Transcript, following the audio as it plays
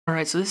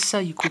Alright, so this is how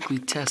you quickly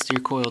test your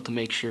coil to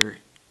make sure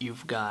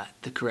you've got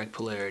the correct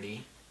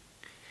polarity.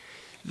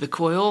 The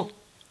coil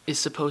is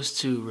supposed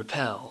to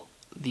repel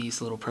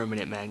these little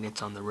permanent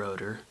magnets on the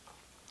rotor,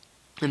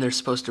 and they're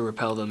supposed to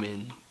repel them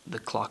in the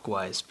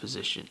clockwise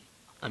position.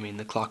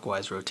 The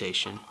clockwise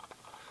rotation.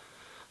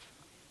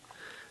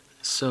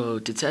 So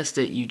to test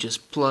it, you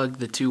just plug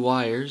the two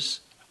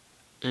wires,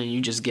 and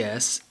you just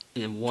guess,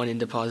 and one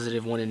into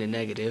positive, one into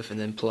negative, and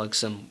then plug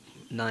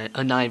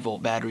a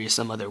 9-volt battery or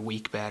some other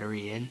weak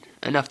battery in.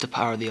 Enough to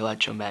power the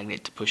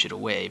electromagnet to push it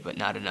away, but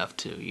not enough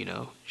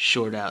to,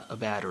 short out a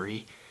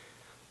battery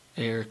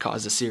or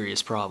cause a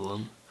serious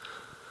problem.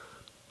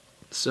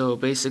 So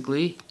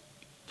basically,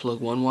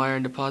 plug one wire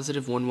into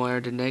positive, one wire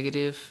into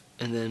negative,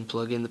 and then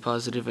plug in the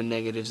positive and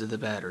negatives of the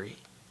battery.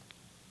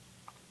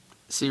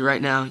 See,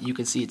 right now you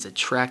can see it's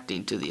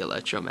attracting to the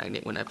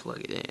electromagnet when I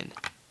plug it in.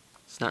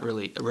 It's not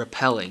really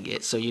repelling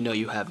it, so you know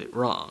you have it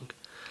wrong.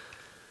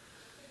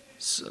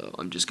 So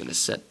I'm just going to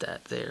set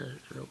that there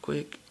real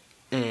quick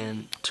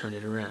and turn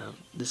it around.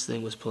 This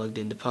thing was plugged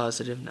into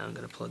positive, now I'm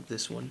going to plug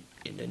this one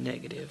into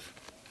negative.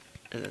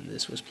 And then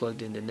this was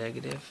plugged into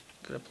negative,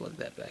 I'm going to plug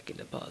that back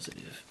into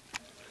positive.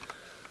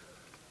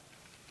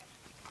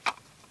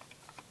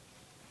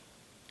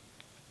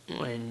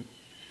 And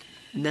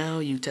now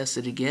you test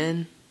it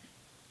again,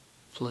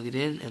 plug it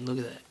in, and look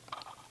at that.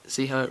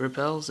 See how it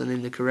repels? And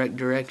in the correct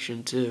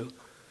direction too.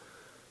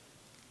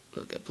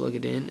 Look, I plug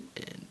it in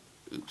and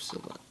oops,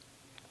 hold on.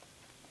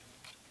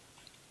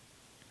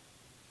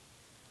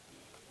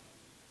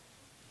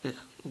 Yeah,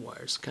 the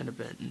wire's kind of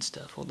bent and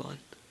stuff. Hold on.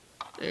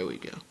 There we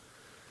go.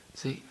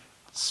 See?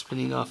 It's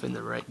spinning off in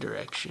the right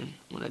direction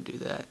when I do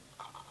that.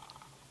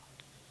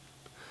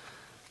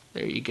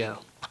 There you go.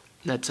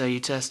 That's how you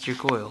test your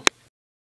coil.